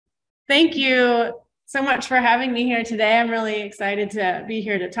Thank you so much for having me here today. I'm really excited to be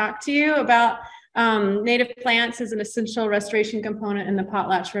here to talk to you about native plants as an essential restoration component in the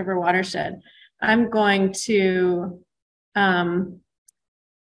Potlatch River watershed. I'm going to, I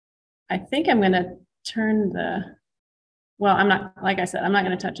think I'm going to turn the, well, I'm not, like I said, I'm not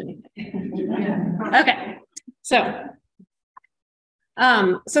going to touch anything. Okay, so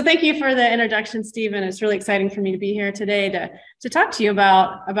thank you for the introduction, Stephen. It's really exciting for me to be here today to talk to you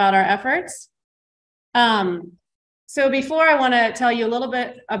about our efforts. So before, I want to tell you a little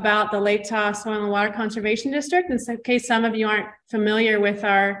bit about the Lake Tahoe Soil and Water Conservation District, in case some of you aren't familiar with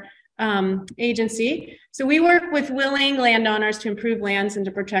our agency. So we work with willing landowners to improve lands and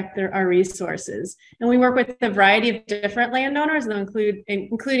to protect our resources. And we work with a variety of different landowners,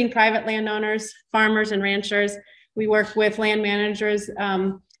 including private landowners, farmers, and ranchers. We work with land managers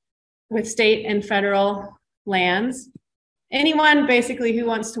with state and federal lands. Anyone basically who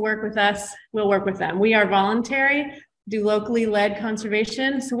wants to work with us, we'll work with them. We are voluntary, do locally led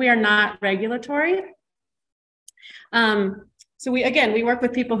conservation, so we are not regulatory. So we work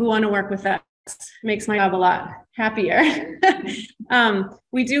with people who want to work with us. Makes my job a lot happier.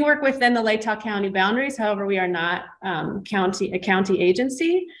 We do work within the Lake Tahoe County boundaries. However, we are not a county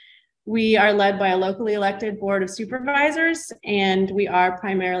agency. We are led by a locally elected board of supervisors, and we are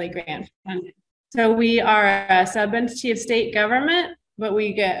primarily grant funded. So we are a sub-entity of state government, but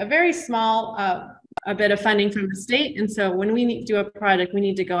we get a very small a bit of funding from the state. And so when we need to do a project, we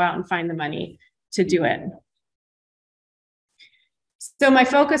need to go out and find the money to do it. So my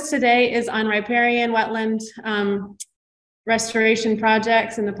focus today is on riparian wetland restoration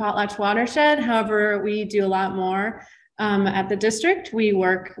projects in the Potlatch watershed. However, we do a lot more at the district. We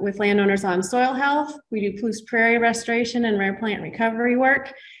work with landowners on soil health. We do spruce prairie restoration and rare plant recovery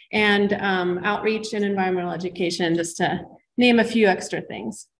work, and outreach and environmental education, just to name a few extra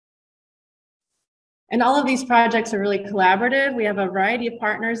things. And all of these projects are really collaborative. We have a variety of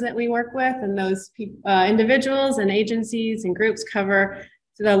partners that we work with, and those individuals and agencies and groups cover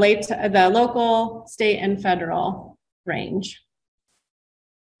the local, state, and federal range.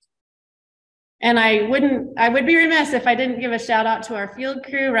 And I would be remiss if I didn't give a shout out to our field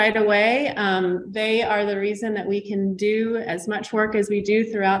crew right away. They are the reason that we can do as much work as we do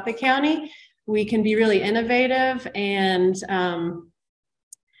throughout the county. We can be really innovative, and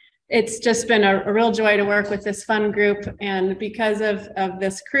it's just been a real joy to work with this fun group. And because of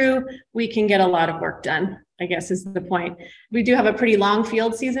this crew, we can get a lot of work done, I guess is the point. We do have a pretty long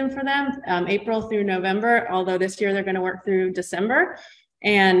field season for them, April through November, although this year they're going to work through December.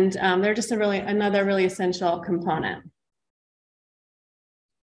 And they're just another really essential component.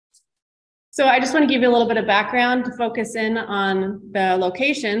 So I just want to give you a little bit of background to focus in on the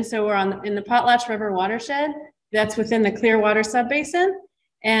location. So we're in the Potlatch River watershed. That's within the Clearwater subbasin.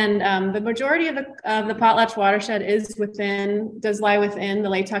 And the majority of the Potlatch watershed does lie within the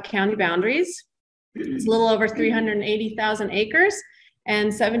Lake Tahoe County boundaries. It's a little over 380,000 acres,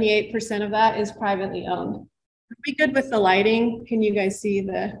 and 78% of that is privately owned. Be good with the lighting. Can you guys see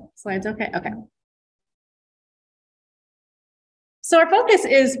the slides? Okay. So our focus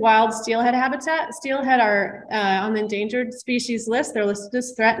is wild steelhead habitat. Steelhead are on the endangered species list. They're listed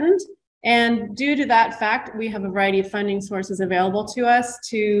as threatened. And due to that fact, we have a variety of funding sources available to us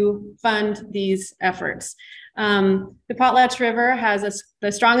to fund these efforts. The Potlatch River has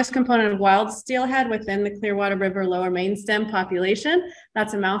the strongest component of wild steelhead within the Clearwater River lower main stem population.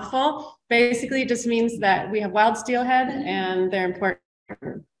 That's a mouthful. Basically, it just means that we have wild steelhead and they're important.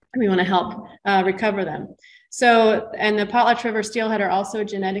 We want to help recover them. So, and the Potlatch River steelhead are also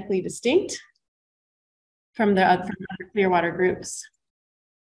genetically distinct from other Clearwater groups.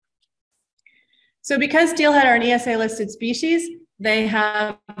 So because steelhead are an ESA listed species, they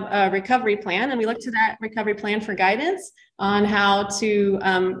have a recovery plan, and we look to that recovery plan for guidance on how to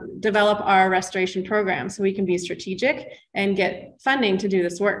develop our restoration program so we can be strategic and get funding to do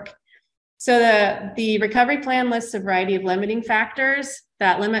this work. So the recovery plan lists a variety of limiting factors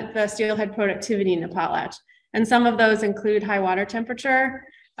that limit the steelhead productivity in the potlatch. And some of those include high water temperature,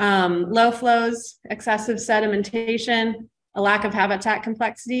 low flows, excessive sedimentation, a lack of habitat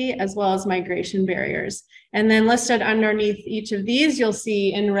complexity, as well as migration barriers. And then listed underneath each of these, you'll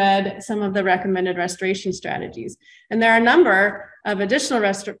see in red some of the recommended restoration strategies. And there are a number of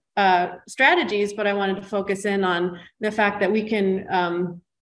additional strategies, but I wanted to focus in on the fact that we can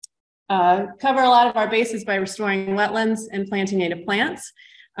cover a lot of our bases by restoring wetlands and planting native plants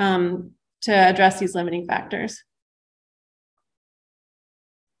to address these limiting factors.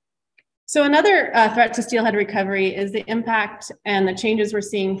 So another threat to steelhead recovery is the impact and the changes we're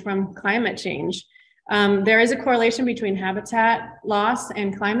seeing from climate change. There is a correlation between habitat loss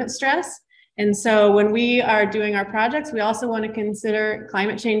and climate stress. And so when we are doing our projects, we also want to consider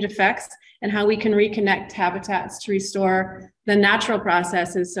climate change effects and how we can reconnect habitats to restore the natural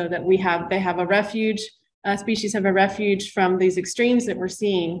processes so that they have a refuge, species have a refuge from these extremes that we're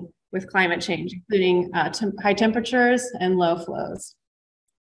seeing with climate change, including high temperatures and low flows.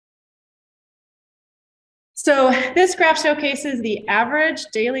 So this graph showcases the average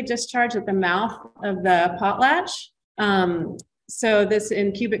daily discharge at the mouth of the Potlatch. So this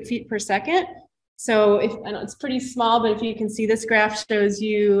in cubic feet per second. So I know it's pretty small, but if you can see, this graph shows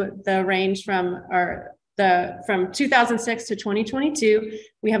you the range from 2006 to 2022.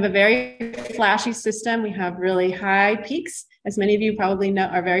 We have a very flashy system. We have really high peaks. As many of you probably know,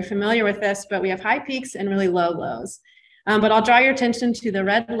 are very familiar with this, but we have high peaks and really low lows. But I'll draw your attention to the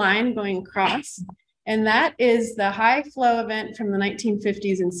red line going across. And that is the high flow event from the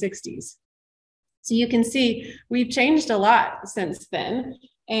 1950s and 60s. So you can see we've changed a lot since then.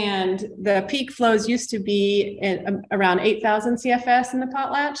 And the peak flows used to be around 8,000 CFS in the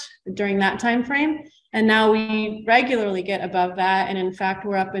Potlatch during that time frame. And now we regularly get above that. And in fact,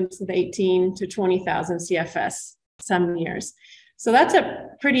 we're up into the 18 to 20,000 CFS some years. So that's a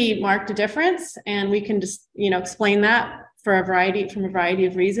pretty marked difference. And we can just, explain that from a variety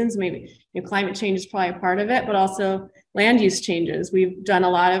of reasons. Maybe climate change is probably a part of it, but also land use changes. We've done a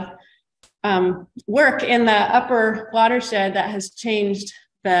lot of work in the upper watershed that has changed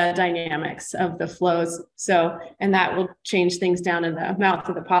the dynamics of the flows. So, and that will change things down in the mouth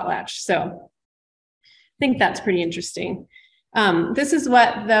of the Potlatch. So I think that's pretty interesting. This is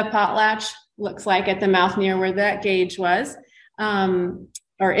what the Potlatch looks like at the mouth near where that gauge was.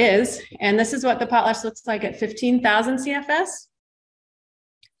 Or is, and this is what the Potlatch looks like at 15,000 CFS,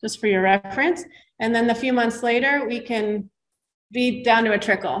 just for your reference. And then a few months later, we can be down to a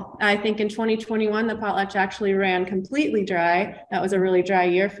trickle. I think in 2021, the Potlatch actually ran completely dry. That was a really dry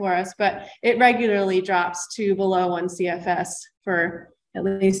year for us, but it regularly drops to below 1 CFS for at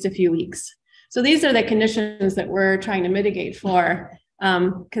least a few weeks. So these are the conditions that we're trying to mitigate for,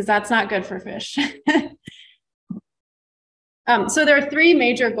 because that's not good for fish. So there are three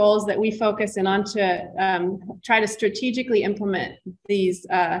major goals that we focus in on to try to strategically implement this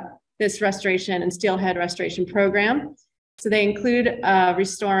restoration and steelhead restoration program. So they include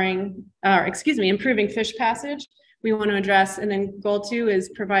improving fish passage. We want to address, and then goal 2 is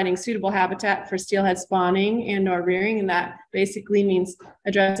providing suitable habitat for steelhead spawning and or rearing. And that basically means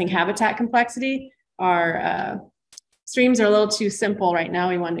addressing habitat complexity. Our streams are a little too simple right now.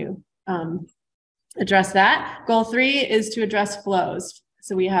 We want to address that. Goal 3 is to address flows.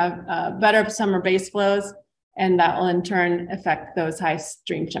 So we have better summer base flows, and that will in turn affect those high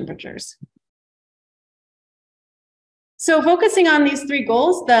stream temperatures. So focusing on these 3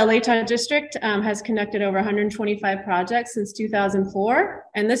 goals, the Latah District has conducted over 125 projects since 2004.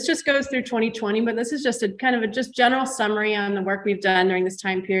 And this just goes through 2020, but this is just a kind of a just general summary on the work we've done during this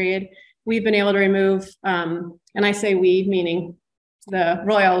time period. We've been able to remove, and I say we, meaning the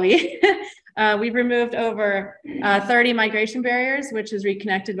royal we, we've removed over 30 migration barriers, which has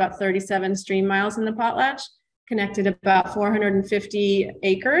reconnected about 37 stream miles in the Potlatch, connected about 450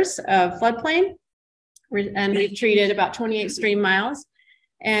 acres of floodplain, and we've treated about 28 stream miles.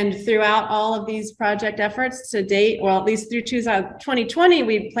 And throughout all of these project efforts to date, well, at least through 2020,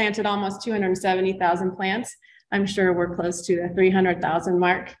 we planted almost 270,000 plants. I'm sure we're close to the 300,000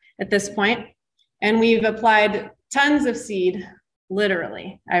 mark at this point. And we've applied tons of seed.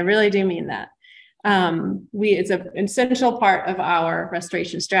 Literally, I really do mean that. It's an essential part of our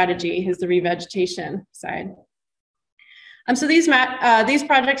restoration strategy is the revegetation side. So these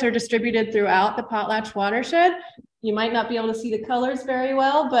projects are distributed throughout the Potlatch watershed. You might not be able to see the colors very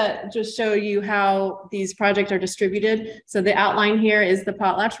well, but just show you how these projects are distributed. So the outline here is the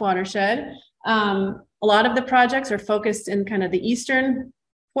Potlatch watershed. A lot of the projects are focused in kind of the eastern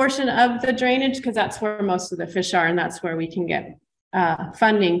portion of the drainage because that's where most of the fish are, and that's where we can get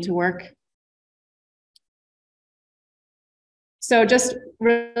funding to work. So just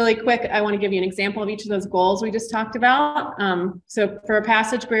really quick, I want to give you an example of each of those goals we just talked about. So for a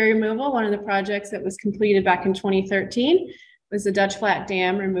passage barrier removal, one of the projects that was completed back in 2013 was the Dutch Flat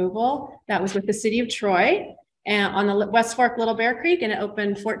Dam removal. That was with the city of Troy and on the West Fork Little Bear Creek, and it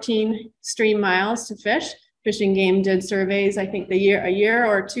opened 14 stream miles to fish. Fish and Game did surveys, I think a year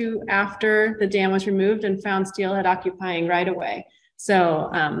or two after the dam was removed, and found steelhead occupying right away.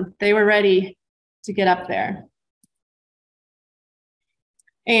 So they were ready to get up there.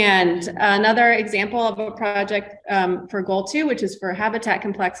 And another example of a project for goal 2, which is for habitat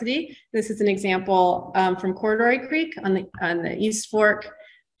complexity. This is an example from Corduroy Creek on the East Fork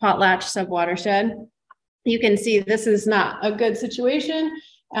Potlatch subwatershed. You can see this is not a good situation.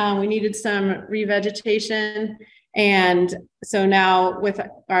 We needed some revegetation. And so now with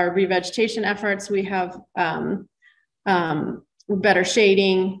our revegetation efforts, we have better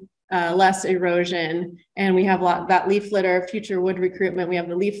shading, less erosion, and we have that leaf litter, future wood recruitment. We have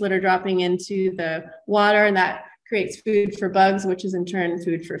the leaf litter dropping into the water, and that creates food for bugs, which is in turn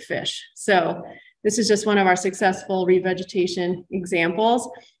food for fish. So this is just one of our successful revegetation examples.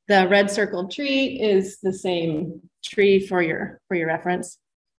 The red circled tree is the same tree for your reference.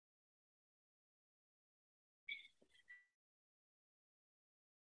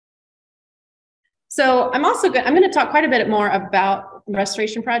 So I'm going to talk quite a bit more about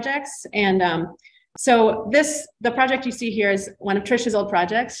restoration projects. And so the project you see here is one of Trisha's old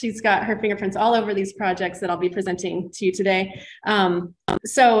projects. She's got her fingerprints all over these projects that I'll be presenting to you today.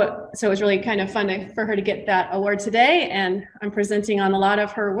 So it was really kind of fun for her to get that award today, and I'm presenting on a lot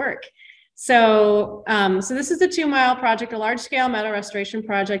of her work. So this is the 2 Mile project, a large scale meadow restoration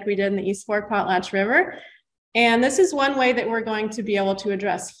project we did in the East Fork Potlatch River. And this is one way that we're going to be able to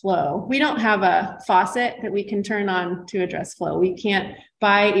address flow. We don't have a faucet that we can turn on to address flow. We can't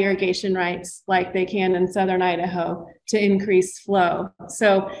buy irrigation rights like they can in Southern Idaho to increase flow.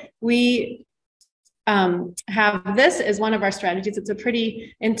 So we have this as one of our strategies. It's a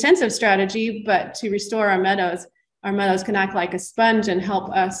pretty intensive strategy, but to restore our meadows can act like a sponge and help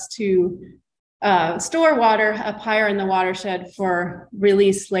us to store water up higher in the watershed for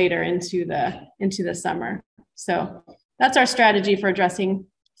release later into the summer. So that's our strategy for addressing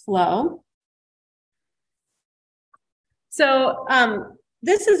flow. So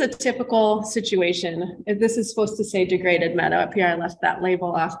this is a typical situation. This is supposed to say degraded meadow. Up here, I left that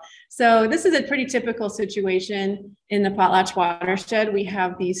label off. So this is a pretty typical situation in the Potlatch watershed. We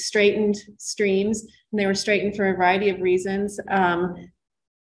have these straightened streams, and they were straightened for a variety of reasons.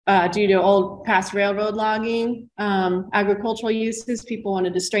 Due to old past railroad logging, agricultural uses, people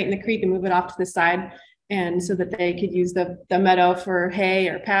wanted to straighten the creek and move it off to the side, and so that they could use the meadow for hay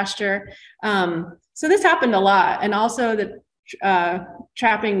or pasture. So this happened a lot. And also the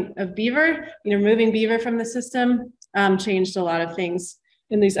trapping of beaver, moving beaver from the system changed a lot of things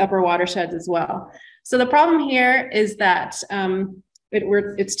in these upper watersheds as well. So the problem here is that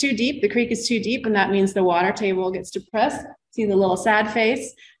it's too deep, the creek is too deep, and that means the water table gets depressed. See the little sad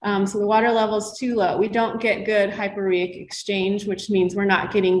face? So the water level is too low. We don't get good hyporheic exchange, which means we're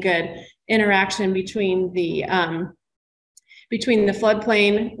not getting good interaction between the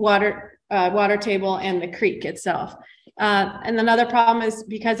floodplain water table and the creek itself. And another problem is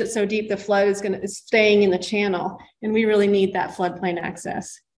because it's so deep, the flood is staying in the channel, and we really need that floodplain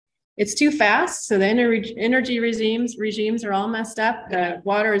access. It's too fast, so the energy regimes are all messed up. The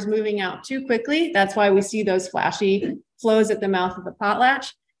water is moving out too quickly. That's why we see those flashy flows at the mouth of the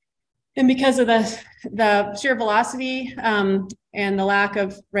Potlatch. And because of the sheer velocity and the lack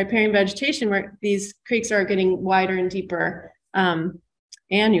of riparian vegetation, where these creeks are getting wider and deeper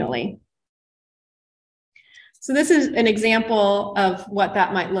annually. So this is an example of what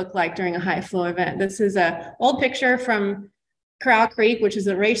that might look like during a high flow event. This is an old picture from Corral Creek, which is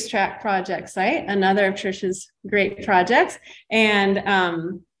a racetrack project site, another of Trisha's great projects.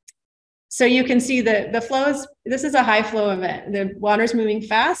 And so you can see the flows. This is a high flow event. The water's moving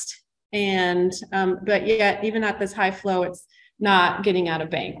fast, and but yet even at this high flow, it's not getting out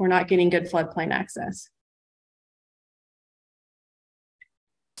of bank. We're not getting good floodplain access.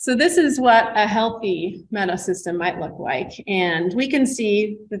 So this is what a healthy meadow system might look like. And we can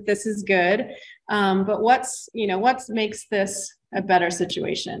see that this is good, but what makes this a better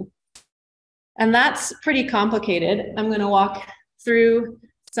situation? And that's pretty complicated. I'm gonna walk through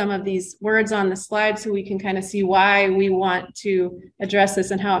some of these words on the slide so we can kind of see why we want to address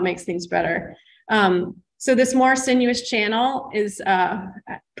this and how it makes things better. So this more sinuous channel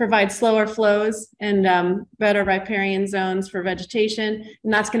provides slower flows and better riparian zones for vegetation,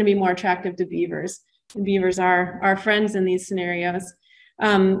 and that's going to be more attractive to beavers. And beavers are our friends in these scenarios.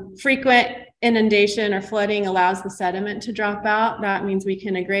 Frequent inundation or flooding allows the sediment to drop out. That means we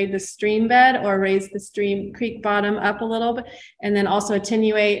can grade the stream bed or raise the creek bottom up a little bit, and then also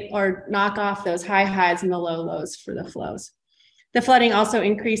attenuate or knock off those high highs and the low lows for the flows. The flooding also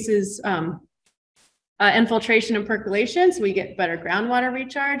increases infiltration and percolation, so we get better groundwater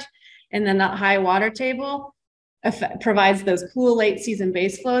recharge. And then that high water table provides those cool late season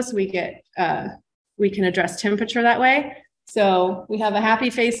base flows, so we can address temperature that way. So we have a happy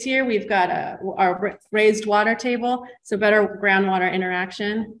face here. We've got our raised water table, so better groundwater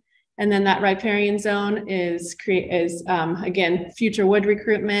interaction. And then that riparian zone is again, future wood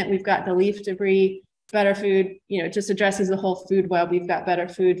recruitment. We've got the leaf debris better food, it just addresses the whole food web. We've got better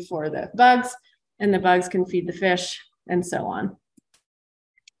food for the bugs, and the bugs can feed the fish, and so on.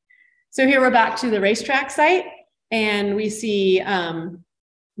 So here we're back to the racetrack site, and we see, in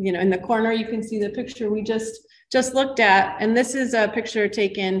the corner, you can see the picture we just looked at, and this is a picture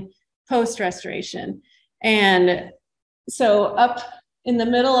taken post-restoration. And so up in the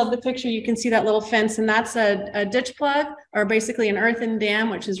middle of the picture, you can see that little fence, and that's a ditch plug, or basically an earthen dam,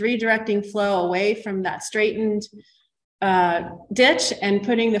 which is redirecting flow away from that straightened ditch and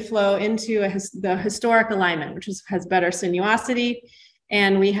putting the flow into the historic alignment, which has better sinuosity,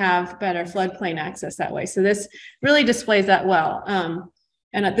 and we have better floodplain access that way. So this really displays that well.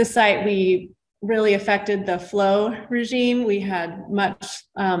 And at this site, we really affected the flow regime. We had much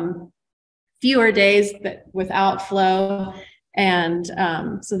fewer days without flow. And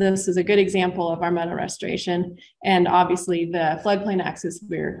so this is a good example of our meadow restoration. And obviously the floodplain access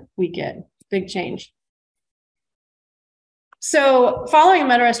where we get big change. So following a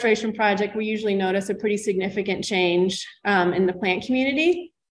meadow restoration project, we usually notice a pretty significant change in the plant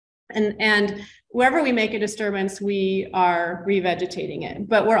community. And wherever we make a disturbance, we are revegetating it.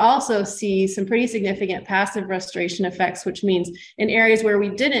 But we're also see some pretty significant passive restoration effects, which means in areas where we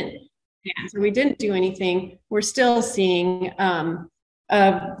didn't do anything, we're still seeing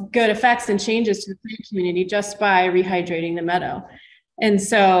good effects and changes to the plant community just by rehydrating the meadow. And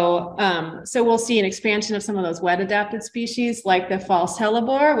so, we'll see an expansion of some of those wet adapted species like the false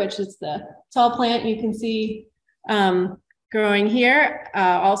hellebore, which is the tall plant you can see growing here.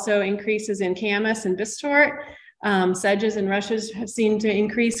 Also increases in camas and bistort. Sedges and rushes have seemed to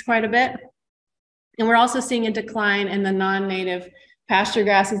increase quite a bit. And we're also seeing a decline in the non-native pasture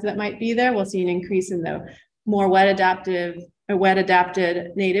grasses that might be there. We'll see an increase in the more wet adapted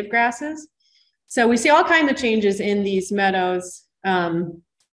native grasses. So we see all kinds of changes in these meadows.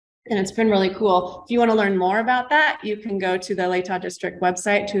 And it's been really cool. If you want to learn more about that, you can go to the Latah District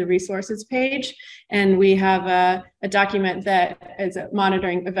website to the resources page. And we have a document that is a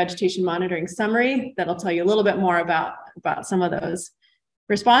vegetation monitoring summary that'll tell you a little bit more about some of those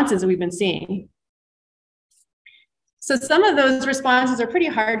responses that we've been seeing. So some of those responses are pretty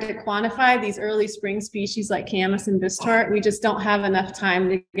hard to quantify. These early spring species like camas and bistort, we just don't have enough time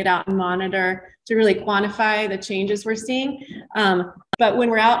to get out and monitor to really quantify the changes we're seeing. But when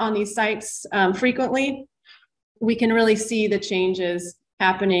we're out on these sites frequently, we can really see the changes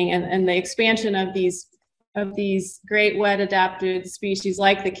happening and the expansion of these great wet adapted species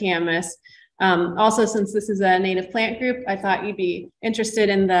like the camas. Also, since this is a native plant group, I thought you'd be interested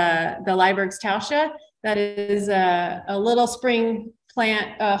in the Liebherg's tausche. That is a little spring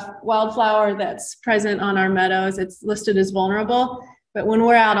plant wildflower that's present on our meadows. It's listed as vulnerable, but when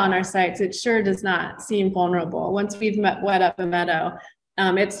we're out on our sites, it sure does not seem vulnerable. Once we've wet up a meadow,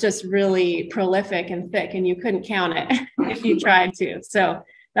 it's just really prolific and thick, and you couldn't count it if you tried to. So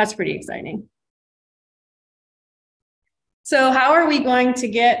that's pretty exciting. So how are we going to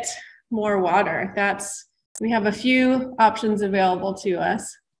get more water? We have a few options available to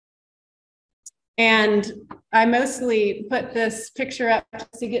us. And I mostly put this picture up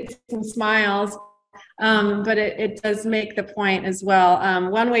to get some smiles, but it does make the point as well.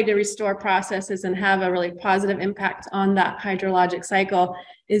 One way to restore processes and have a really positive impact on that hydrologic cycle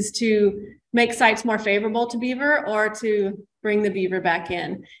is to make sites more favorable to beaver or to bring the beaver back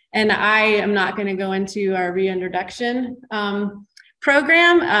in. And I am not going to go into our reintroduction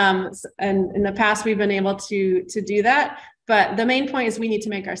program. And in the past, we've been able to do that. But the main point is we need to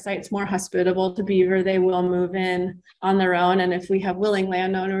make our sites more hospitable to beaver. They will move in on their own. And if we have willing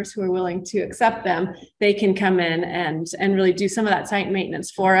landowners who are willing to accept them, they can come in and really do some of that site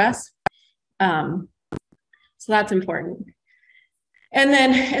maintenance for us. So that's important. And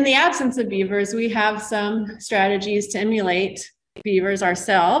then in the absence of beavers, we have some strategies to emulate beavers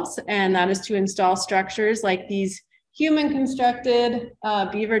ourselves. And that is to install structures like these human constructed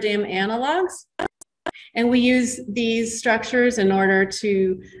beaver dam analogs. And we use these structures in order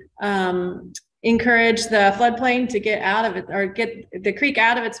to encourage the floodplain to get out of it, or get the creek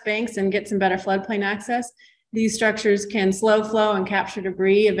out of its banks and get some better floodplain access. These structures can slow flow and capture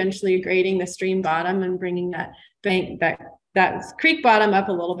debris, eventually grading the stream bottom and bringing that creek bottom up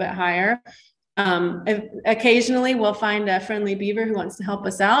a little bit higher. Occasionally, we'll find a friendly beaver who wants to help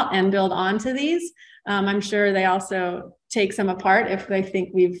us out and build onto these. I'm sure they also take some apart if they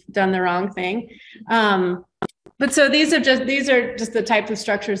think we've done the wrong thing. But so these are just the types of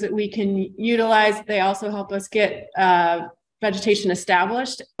structures that we can utilize. They also help us get vegetation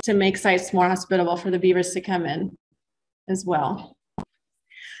established to make sites more hospitable for the beavers to come in as well.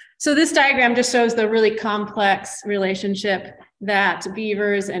 So this diagram just shows the really complex relationship that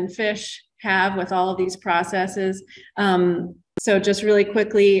beavers and fish have with all of these processes. So just really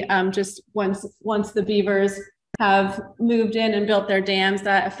quickly, just once the beavers have moved in and built their dams,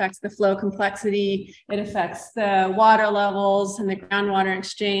 that affects the flow complexity. It affects the water levels and the groundwater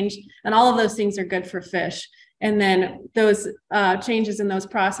exchange, and all of those things are good for fish. And then those changes in those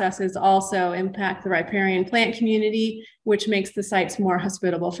processes also impact the riparian plant community, which makes the sites more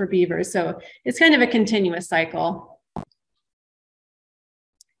hospitable for beavers. So it's kind of a continuous cycle.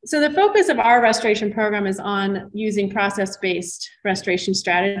 So the focus of our restoration program is on using process-based restoration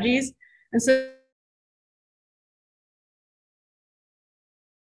strategies. And so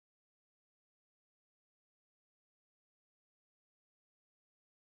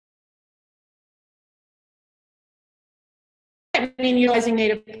I mean, utilizing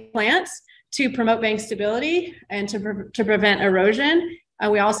native plants to promote bank stability and to prevent erosion.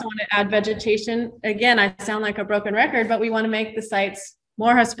 We also want to add vegetation. Again, I sound like a broken record, but we want to make the sites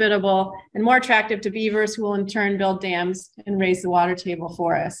more hospitable and more attractive to beavers, who will in turn build dams and raise the water table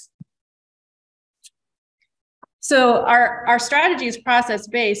for us. So our strategy is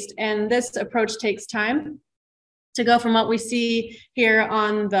process-based, and this approach takes time to go from what we see here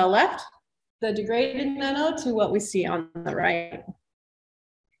on the left, the degraded meadow, to what we see on the right.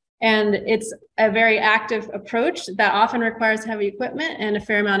 And it's a very active approach that often requires heavy equipment and a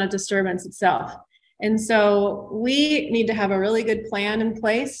fair amount of disturbance itself. And so we need to have a really good plan in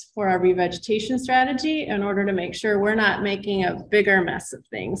place for our revegetation strategy in order to make sure we're not making a bigger mess of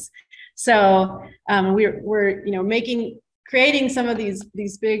things. So we're creating some of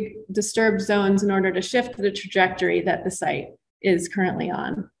these big disturbed zones in order to shift the trajectory that the site is currently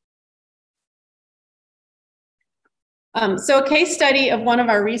on. So a case study of one of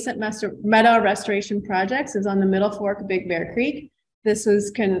our recent meadow restoration projects is on the Middle Fork of Big Bear Creek. This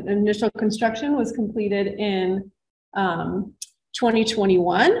was initial construction was completed in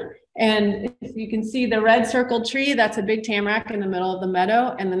 2021. And if you can see the red circled tree, that's a big tamarack in the middle of the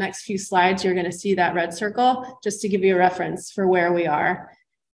meadow. And the next few slides, you're going to see that red circle, just to give you a reference for where we are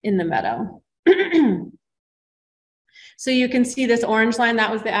in the meadow. So you can see this orange line,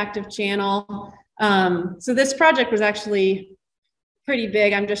 that was the active channel. So this project was actually pretty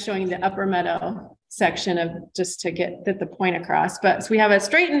big. I'm just showing the upper meadow section of just to get the point across. But so we have a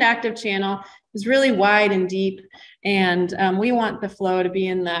straightened active channel. It's really wide and deep. And we want the flow to be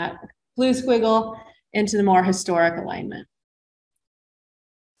in that blue squiggle into the more historic alignment.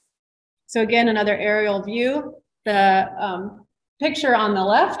 So again, another aerial view. The picture on the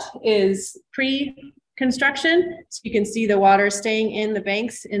left is pre-construction. So you can see the water staying in the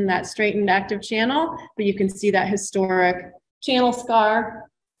banks in that straightened active channel, but you can see that historic channel scar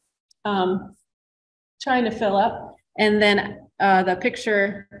trying to fill up. And then the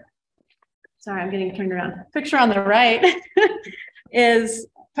picture, sorry, I'm getting turned around. Picture on the right is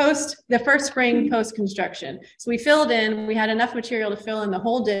the first spring post-construction. So we filled in, we had enough material to fill in the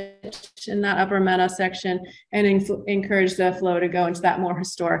whole ditch in that upper meadow section and encourage the flow to go into that more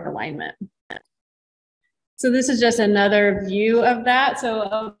historic alignment. So this is just another view of that.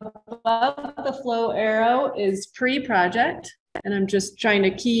 So above the flow arrow is pre-project, and I'm just trying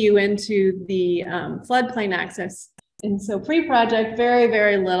to key you into the floodplain access. And so pre-project, very,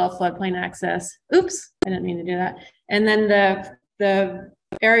 very little floodplain access. Oops, I didn't mean to do that. And then the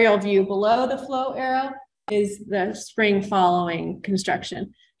aerial view below the flow arrow is the spring following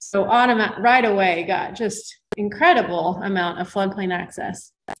construction. So right away got just incredible amount of floodplain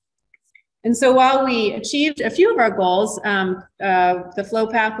access. And so while we achieved a few of our goals, the flow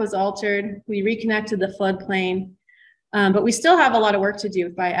path was altered, we reconnected the floodplain, but we still have a lot of work to do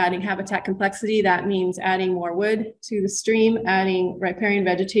by adding habitat complexity. That means adding more wood to the stream, adding riparian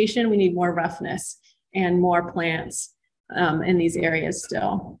vegetation. We need more roughness and more plants in these areas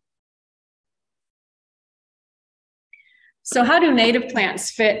still. So how do native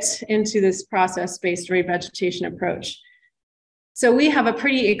plants fit into this process-based revegetation approach? So we have a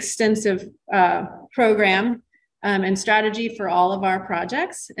pretty extensive program and strategy for all of our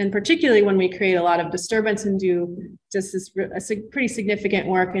projects, and particularly when we create a lot of disturbance and do just this pretty significant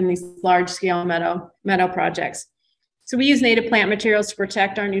work in these large-scale meadow projects. So we use native plant materials to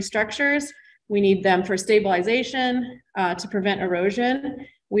protect our new structures. We need them for stabilization, to prevent erosion.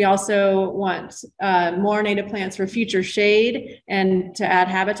 We also want more native plants for future shade and to add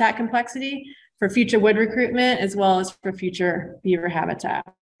habitat complexity, for future wood recruitment, as well as for future beaver habitat.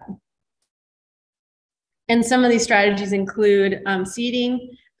 And some of these strategies include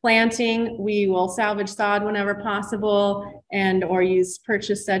seeding, planting. We will salvage sod whenever possible or use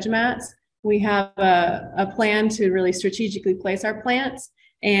purchased sedge mats. We have a plan to really strategically place our plants.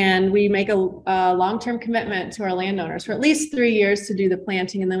 And we make a long-term commitment to our landowners for at least 3 years to do the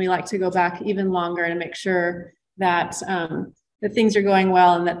planting. And then we like to go back even longer and make sure that, that things are going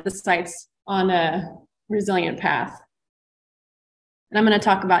well and that the site's on a resilient path. And I'm going to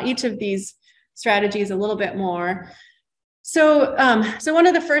talk about each of these strategies a little bit more. So, so one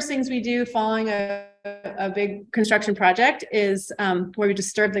of the first things we do following a big construction project is where we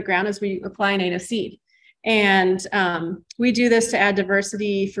disturb the ground is we apply native seed. And we do this to add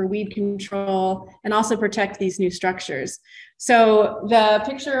diversity for weed control and also protect these new structures. So the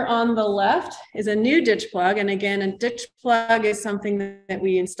picture on the left is a new ditch plug. And again, a ditch plug is something that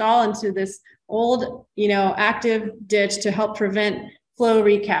we install into this old, active ditch to help prevent flow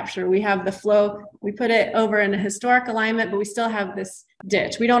recapture. We have the flow, we put it over in a historic alignment, but we still have this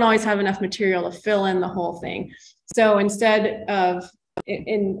ditch. We don't always have enough material to fill in the whole thing. So instead of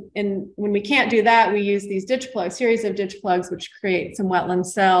when we can't do that, we use these ditch plugs, series of ditch plugs, which create some wetland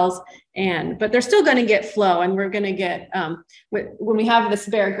cells, but they're still going to get flow, and we're going to get when we have this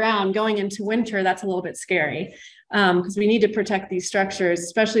bare ground going into winter, that's a little bit scary because we need to protect these structures,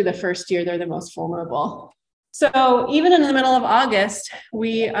 especially the first year, they're the most vulnerable. So even in the middle of August,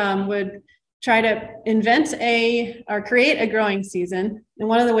 we would try to invent or create a growing season, and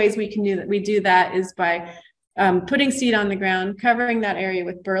one of the ways we do that is by putting seed on the ground, covering that area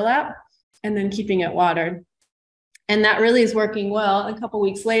with burlap, and then keeping it watered. And that really is working well. A couple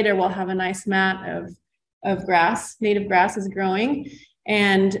weeks later, we'll have a nice mat of grass, native grass is growing.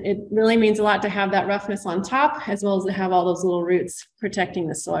 And it really means a lot to have that roughness on top, as well as to have all those little roots protecting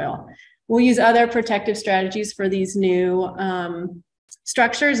the soil. We'll use other protective strategies for these new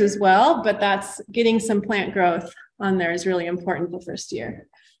structures as well, but that's getting some plant growth on there is really important the first year.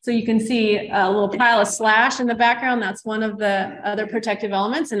 So you can see a little pile of slash in the background. That's one of the other protective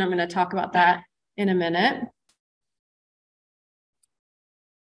elements, and I'm going to talk about that in a minute.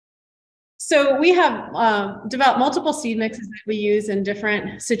 So we have developed multiple seed mixes that we use in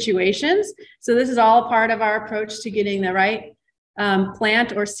different situations. So this is all part of our approach to getting the right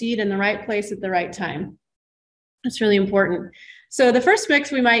plant or seed in the right place at the right time. That's really important. So the first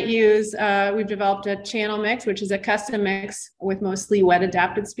mix we might use, we've developed a channel mix, which is a custom mix with mostly wet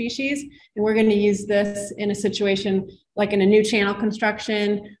adapted species. And we're going to use this in a situation like in a new channel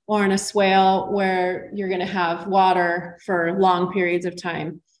construction or in a swale where you're going to have water for long periods of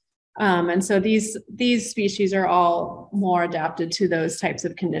time. And so these species are all more adapted to those types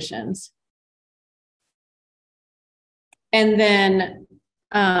of conditions. And then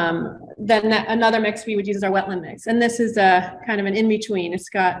another mix we would use is our wetland mix. And this is a kind of an in-between. It's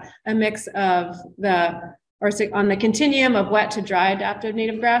got a mix of on the continuum of wet to dry adaptive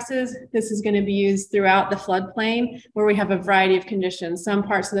native grasses. This is going to be used throughout the floodplain where we have a variety of conditions. Some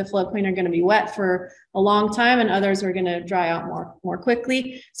parts of the floodplain are going to be wet for a long time and others are going to dry out more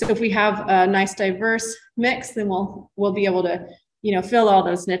quickly. So if we have a nice diverse mix, then we'll be able to, fill all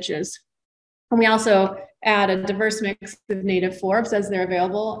those niches. And we also add a diverse mix of native forbs as they're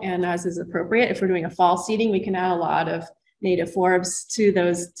available and as is appropriate. If we're doing a fall seeding, we can add a lot of native forbs to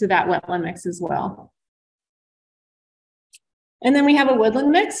that wetland mix as well. And then we have a woodland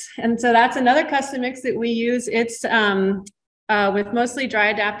mix. And so that's another custom mix that we use. It's with mostly dry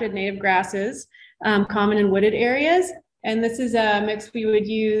adapted native grasses, common in wooded areas. And this is a mix we would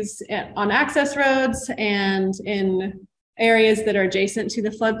use on access roads and in areas that are adjacent to the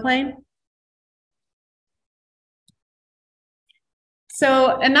floodplain.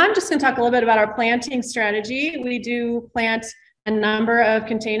 So, and I'm just going to talk a little bit about our planting strategy. We do plant a number of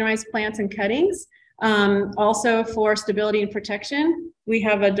containerized plants and cuttings. Also for stability and protection, we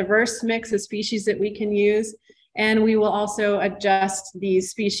have a diverse mix of species that we can use, and we will also adjust these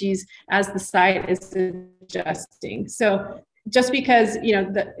species as the site is adjusting. So just because,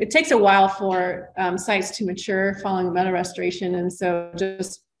 it takes a while for sites to mature following meadow restoration, and so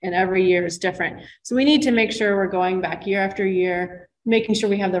and every year is different. So we need to make sure we're going back year after year, making sure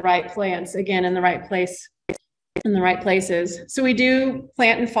we have the right plants, again, in the right place, in the right places. So we do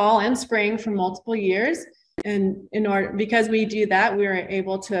plant in fall and spring for multiple years. And because we do that, we're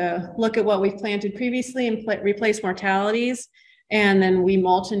able to look at what we've planted previously and replace mortalities. And then we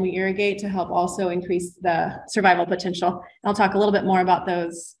mulch and we irrigate to help also increase the survival potential. I'll talk a little bit more about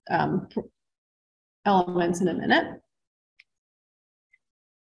those elements in a minute.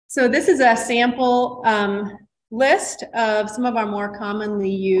 So this is a sample list of some of our more commonly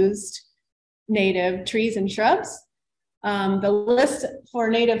used native trees and shrubs. The list for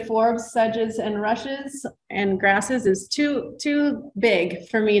native forbs, sedges, and rushes and grasses is too big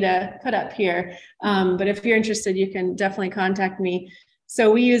for me to put up here. But if you're interested, you can definitely contact me.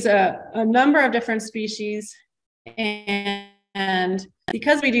 So we use a number of different species, and And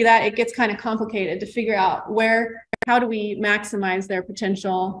because we do that, it gets kind of complicated to figure out how do we maximize their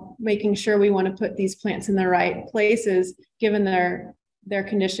potential, making sure we want to put these plants in the right places, given their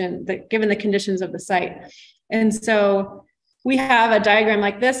condition, given the conditions of the site. And so we have a diagram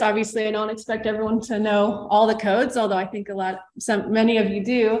like this. Obviously, I don't expect everyone to know all the codes, although I think many of you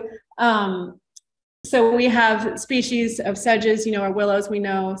do. So we have species of sedges, or willows. We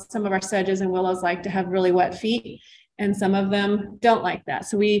know some of our sedges and willows like to have really wet feet, and some of them don't like that.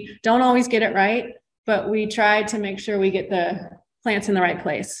 So we don't always get it right, but we try to make sure we get the plants in the right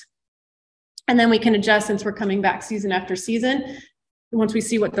place. And then we can adjust since we're coming back season after season, once we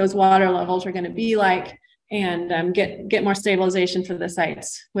see what those water levels are going to be like, and get more stabilization for the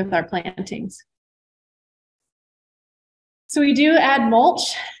sites with our plantings. So we do add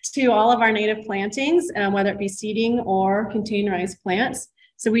mulch to all of our native plantings, whether it be seeding or containerized plants.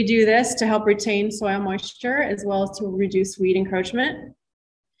 So we do this to help retain soil moisture as well as to reduce weed encroachment.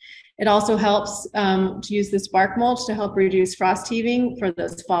 It also helps to use this bark mulch to help reduce frost heaving for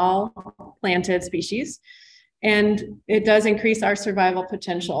those fall planted species. And it does increase our survival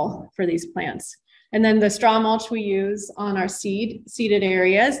potential for these plants. And then the straw mulch we use on our seeded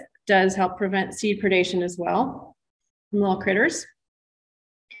areas does help prevent seed predation as well from little critters.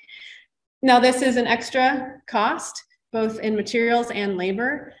 Now, this is an extra cost, both in materials and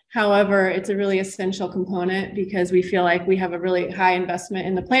labor. However, it's a really essential component because we feel like we have a really high investment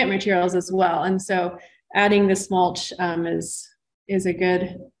in the plant materials as well. And so adding this mulch is a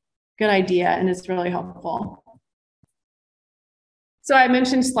good idea and is really helpful. So I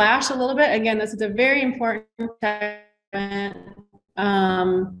mentioned slash a little bit. Again, this is a very important segment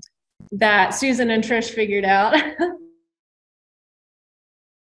that Susan and Trish figured out.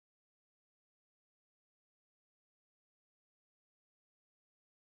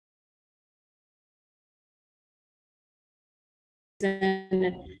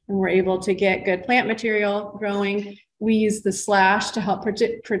 And we're able to get good plant material growing. We use the slash to help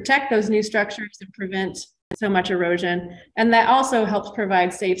protect those new structures and prevent so much erosion. And that also helps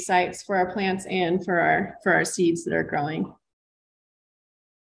provide safe sites for our plants and for our seeds that are growing.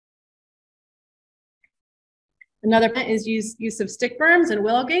 Another point is use of stick berms and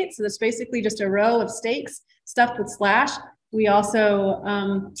willow gates. So that's basically just a row of stakes stuffed with slash. We also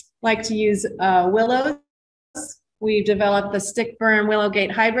like to use willows. We've developed the stick berm willow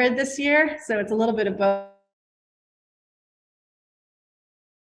gate hybrid this year. So it's a little bit of both.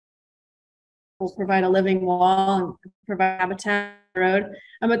 Will provide a living wall and provide habitat on the road.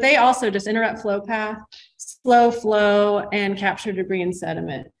 But they also just interrupt flow path, slow flow, and capture debris and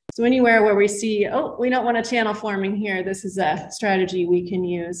sediment. So anywhere where we see, oh, we don't want a channel forming here, this is a strategy we can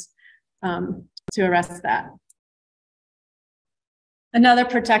use to arrest that. Another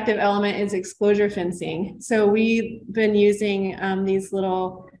protective element is exclosure fencing. So we've been using these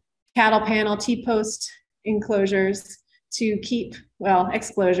little cattle panel T-post enclosures to keep,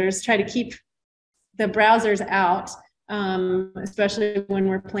 exclosures, try to keep the browsers out, especially when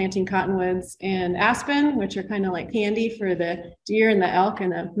we're planting cottonwoods and aspen, which are kind of like candy for the deer and the elk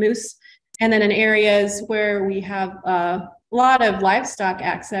and the moose. And then in areas where we have a lot of livestock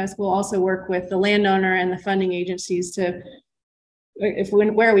access, we'll also work with the landowner and the funding agencies to,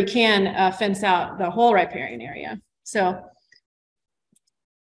 where we can, fence out the whole riparian area. So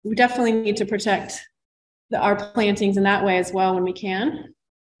we definitely need to protect our plantings in that way as well when we can.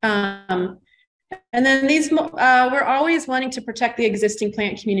 And then we're always wanting to protect the existing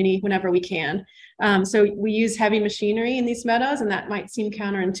plant community whenever we can. So we use heavy machinery in these meadows, and that might seem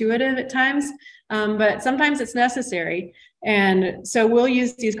counterintuitive at times, but sometimes it's necessary. And so we'll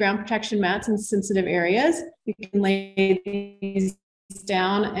use these ground protection mats in sensitive areas. We can lay these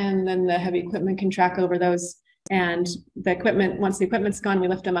down, and then the heavy equipment can track over those. And the equipment, once the equipment's gone, we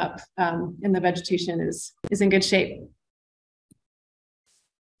lift them up, and the vegetation is in good shape.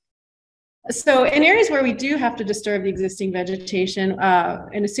 So in areas where we do have to disturb the existing vegetation,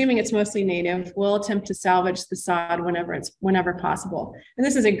 and assuming it's mostly native, we'll attempt to salvage the sod whenever possible. And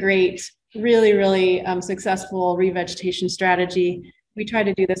this is a great, really successful revegetation strategy. We try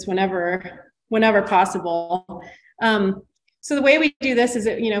to do this whenever possible. So the way we do this is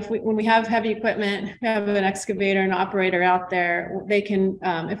that, when we have heavy equipment, we have an excavator and operator out there, they can,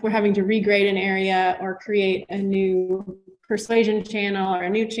 if we're having to regrade an area or create a new persuasion channel or a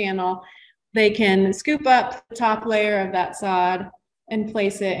new channel, they can scoop up the top layer of that sod and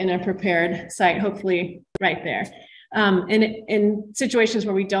place it in a prepared site, hopefully right there. And in situations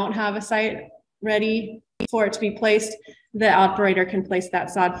where we don't have a site ready for it to be placed, the operator can place that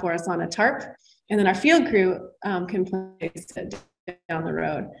sod for us on a tarp, and then our field crew can place it down the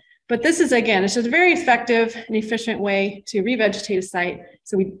road. But this is, again, it's just a very effective and efficient way to revegetate a site.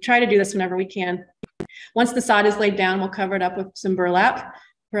 So we try to do this whenever we can. Once the sod is laid down, we'll cover it up with some burlap.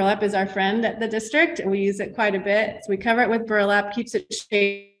 Burlap is our friend at the district, and we use it quite a bit. So we cover it with burlap, keeps it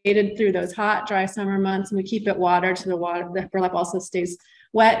shaded through those hot, dry summer months, and we keep it watered so the burlap also stays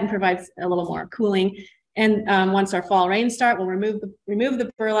wet and provides a little more cooling. And once our fall rains start, we'll remove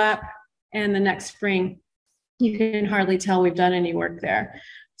the burlap, and the next spring, you can hardly tell we've done any work there.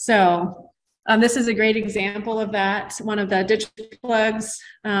 So this is a great example of that. One of the ditch plugs,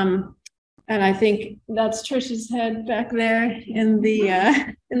 and I think that's Trish's head back there in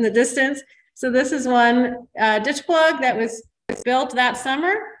the distance. So this is one ditch plug that was built that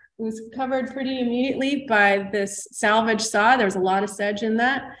summer. It was covered pretty immediately by this salvage sod. There was a lot of sedge in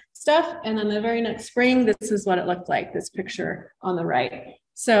that stuff. And then the very next spring, this is what it looked like, this picture on the right.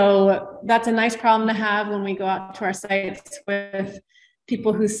 So that's a nice problem to have when we go out to our sites with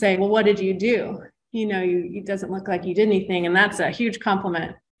people who say, well, what did you do? You know, it doesn't look like you did anything. And that's a huge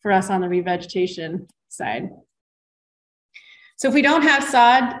compliment for us on the revegetation side. So if we don't have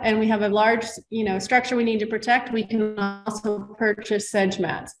sod and we have a large, structure we need to protect, we can also purchase sedge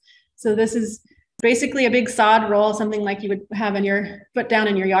mats. So this is basically a big sod roll, something like you would have put down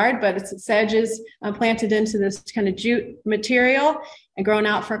in your yard, but it's sedges planted into this kind of jute material and grown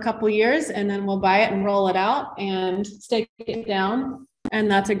out for a couple years, and then we'll buy it and roll it out and stake it down. And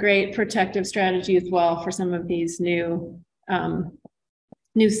that's a great protective strategy as well for some of these new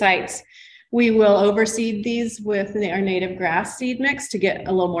sites. We will overseed these with our native grass seed mix to get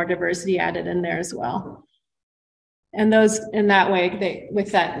a little more diversity added in there as well. And those, in that way,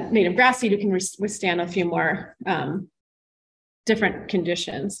 with that native grass seed, you can withstand a few more different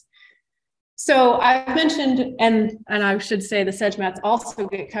conditions. So I've mentioned, and I should say the sedge mats also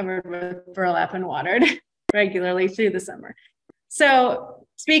get covered with burlap and watered regularly through the summer. So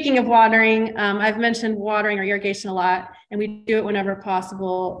speaking of watering, I've mentioned watering or irrigation a lot, and we do it whenever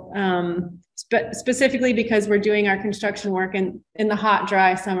possible, specifically because we're doing our construction work in the hot,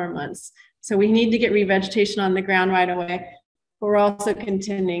 dry summer months. So we need to get revegetation on the ground right away, but we're also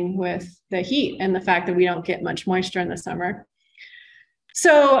contending with the heat and the fact that we don't get much moisture in the summer.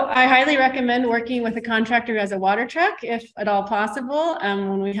 So I highly recommend working with a contractor who has a water truck, if at all possible.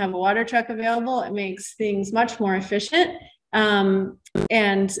 When we have a water truck available, it makes things much more efficient.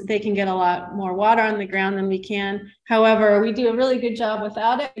 And they can get a lot more water on the ground than we can. However, we do a really good job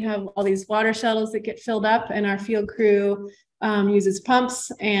without it. We have all these water shuttles that get filled up, and our field crew uses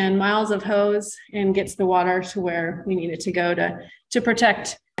pumps and miles of hose and gets the water to where we need it to go to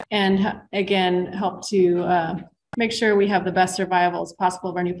protect and, again, help to make sure we have the best survival as possible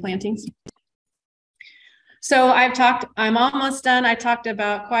of our new plantings. So I'm almost done. I talked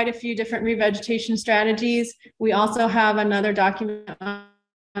about quite a few different revegetation strategies. We also have another document on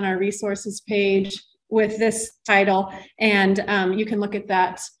our resources page with this title, and you can look at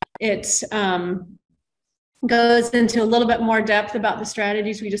that. It goes into a little bit more depth about the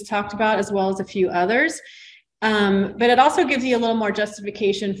strategies we just talked about, as well as a few others. But it also gives you a little more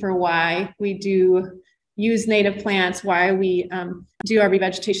justification for why we do use native plants, why we do our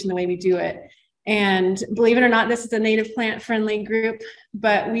revegetation the way we do it. And believe it or not, this is a native plant friendly group,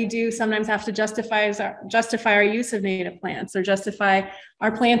 but we do sometimes have to justify our use of native plants or justify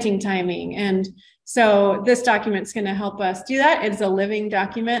our planting timing. And so this document is going to help us do that. It's a living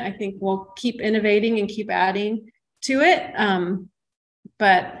document. I think we'll keep innovating and keep adding to it.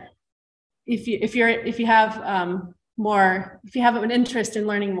 But if you have an interest in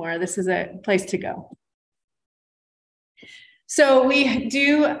learning more, this is a place to go. So we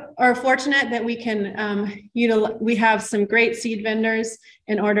are fortunate that we can we have some great seed vendors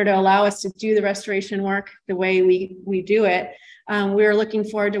in order to allow us to do the restoration work the way we do it. We're looking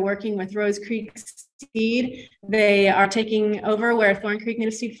forward to working with Rose Creek Seed. They are taking over where Thorn Creek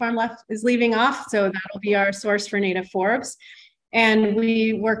Native Seed Farm is leaving off, so that'll be our source for native forbs. And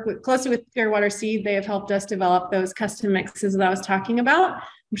we work closely with Clearwater Seed. They have helped us develop those custom mixes that I was talking about.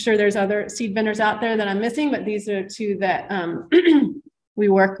 I'm sure there's other seed vendors out there that I'm missing, but these are two that we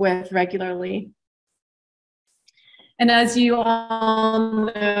work with regularly. And as you all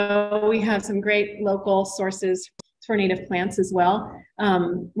know, we have some great local sources for native plants as well.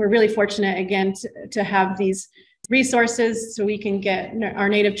 We're really fortunate, again, to have these resources so we can get our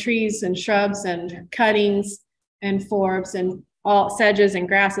native trees and shrubs and cuttings and forbs and all sedges and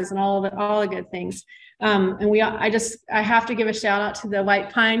grasses and all the good things. I have to give a shout out to the White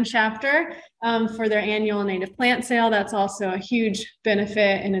Pine chapter for their annual native plant sale. That's also a huge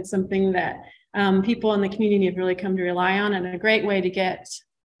benefit, and it's something that people in the community have really come to rely on, and a great way to get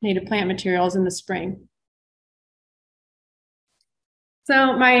native plant materials in the spring.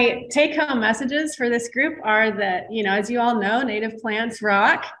 So my take-home messages for this group are that, you know, as you all know, native plants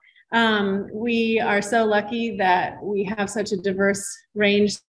rock. We are so lucky that we have such a diverse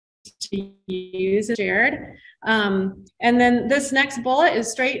range to use and shared. And then this next bullet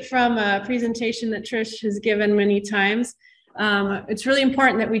is straight from a presentation that Trish has given many times. It's really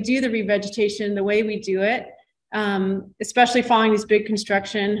important that we do the revegetation the way we do it, especially following these big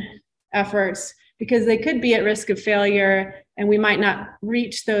construction efforts, because they could be at risk of failure and we might not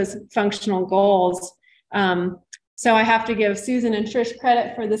reach those functional goals. So I have to give Susan and Trish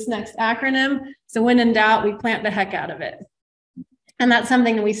credit for this next acronym. So when in doubt, we plant the heck out of it. And that's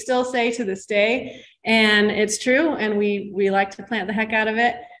something that we still say to this day. And it's true. And we like to plant the heck out of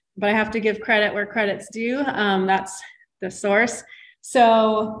it. But I have to give credit where credit's due. That's the source.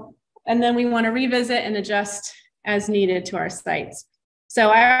 So, and then we want to revisit and adjust as needed to our sites. So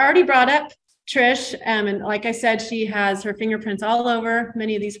I already brought up Trish, and like I said, she has her fingerprints all over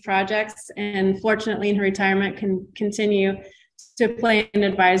many of these projects, and fortunately in her retirement can continue to play an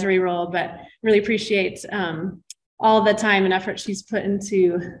advisory role, but really appreciate all the time and effort she's put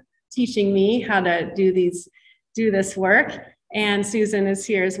into teaching me how to do this work. And Susan is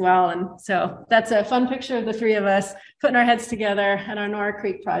here as well. And so that's a fun picture of the three of us putting our heads together at our Nora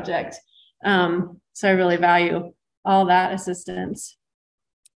Creek project. So I really value all that assistance.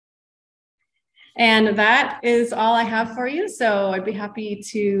 And that is all I have for you. So I'd be happy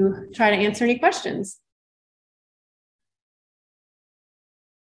to try to answer any questions.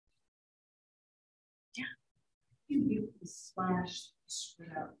 Yeah. You slash spread.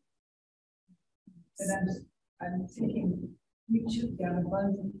 And I'm thinking you took down a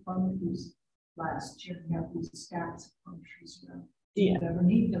bunch of palm trees last year. You have these stacks of palm trees around. Do you ever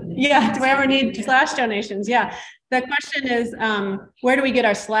need them? Yeah. Do I ever need slash donations? Yeah. The question is, where do we get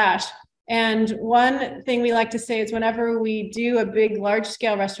our slash? And one thing we like to say is whenever we do a big, large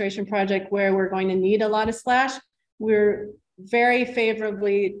scale restoration project where we're going to need a lot of slash, we're very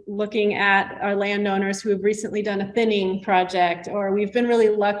favorably looking at our landowners who have recently done a thinning project, or we've been really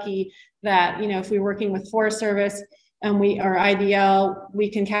lucky that, you know, if we're working with Forest Service and we are IDL, we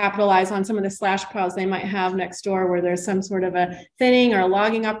can capitalize on some of the slash piles they might have next door where there's some sort of a thinning or a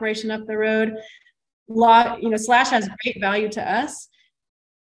logging operation up the road. Slash has great value to us,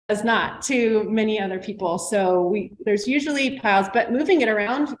 does not to many other people. So there's usually piles, but moving it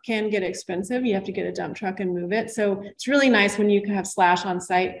around can get expensive. You have to get a dump truck and move it. So it's really nice when you can have slash on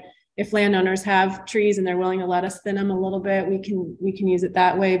site. If landowners have trees and they're willing to let us thin them a little bit, we can use it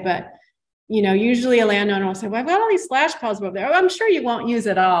that way. But you know, usually a landowner will say, well, I've got all these slash piles over there. Oh, I'm sure you won't use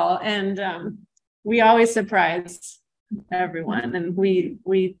it all. And we always surprise everyone, and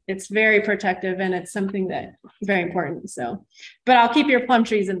it's very protective, and it's something that is very important. So, but I'll keep your plum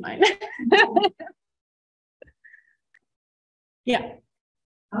trees in mind. Yeah.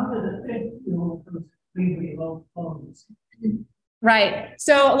 How does it fit those really low plums? Right.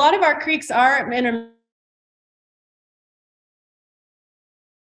 So a lot of our creeks are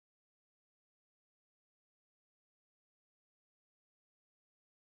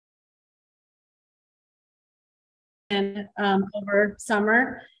over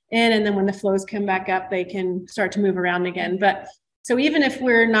summer and then when the flows come back up, they can start to move around again. But so even if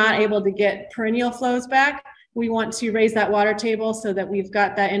we're not able to get perennial flows back, we want to raise that water table so that we've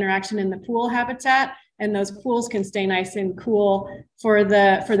got that interaction in the pool habitat, and those pools can stay nice and cool for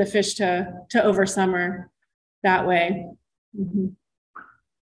the fish to over summer that way. Mm-hmm.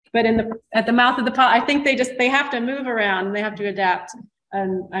 But at the mouth of the pond, I think they have to move around, they have to adapt,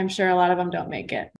 and I'm sure a lot of them don't make it.